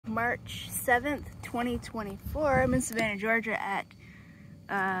March 7th, 2024. I'm in Savannah, Georgia at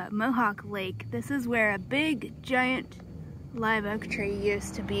Mohawk Lake. This is where a big, giant live oak tree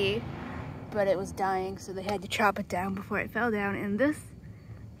used to be, but it was dying, so they had to chop it down before it fell down. And this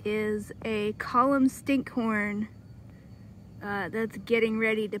is a column stinkhorn that's getting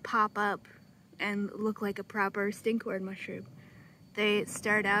ready to pop up and look like a proper stinkhorn mushroom. They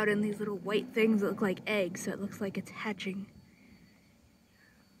start out in these little white things that look like eggs, so it looks like it's hatching.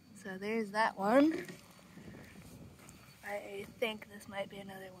 So there's that one. I think this might be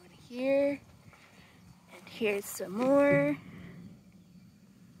another one here. And here's some more.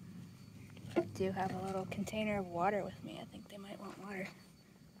 I do have a little container of water with me. I think they might want water.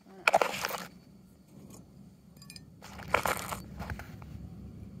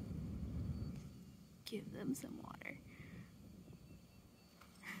 Give them some water.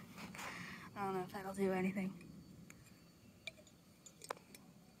 I don't know if that'll do anything.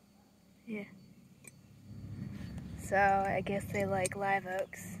 Yeah. So I guess they like live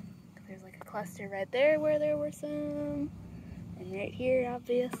oaks. There's like a cluster right there where there were some. And right here,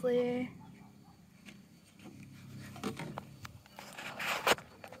 obviously.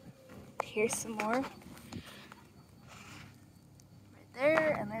 Here's some more. Right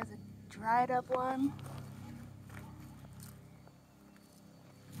there, and there's a dried up one.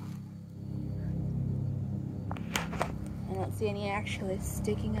 I don't see any actually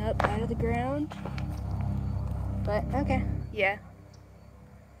sticking up out of the ground. But, okay, yeah.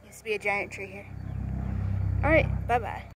 Used to be a giant tree here. Alright, bye-bye.